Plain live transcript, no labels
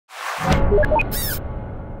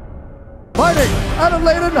Fighting out of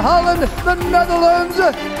Leyden, Holland, the Netherlands,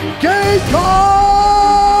 Gegard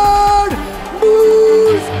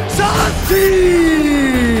Mousasi!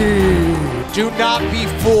 Do not be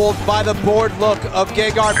fooled by the bored look of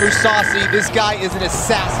Gegard Mousasi. This guy is an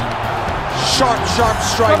assassin. Sharp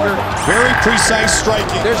striker. Very precise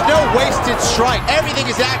striking. There's no wasted strike. Everything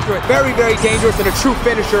is accurate. Very, very dangerous and a true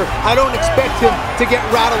finisher. I don't expect him to get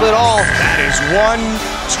rattled at all. That is one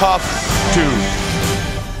tough dude.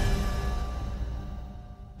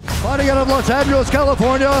 Fighting out of Los Angeles,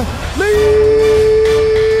 California, Lyoto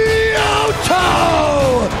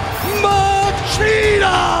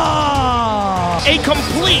Machida! A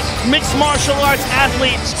complete mixed martial arts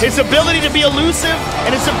athlete. His ability to be elusive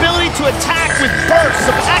and his ability to attack with bursts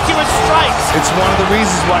of accurate strikes. It's one of the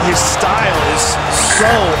reasons why his style is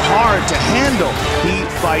so hard to handle. He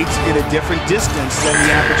fights in a different distance than the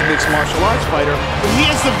average mixed martial arts fighter. He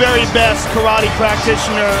is the very best karate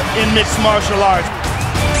practitioner in mixed martial arts.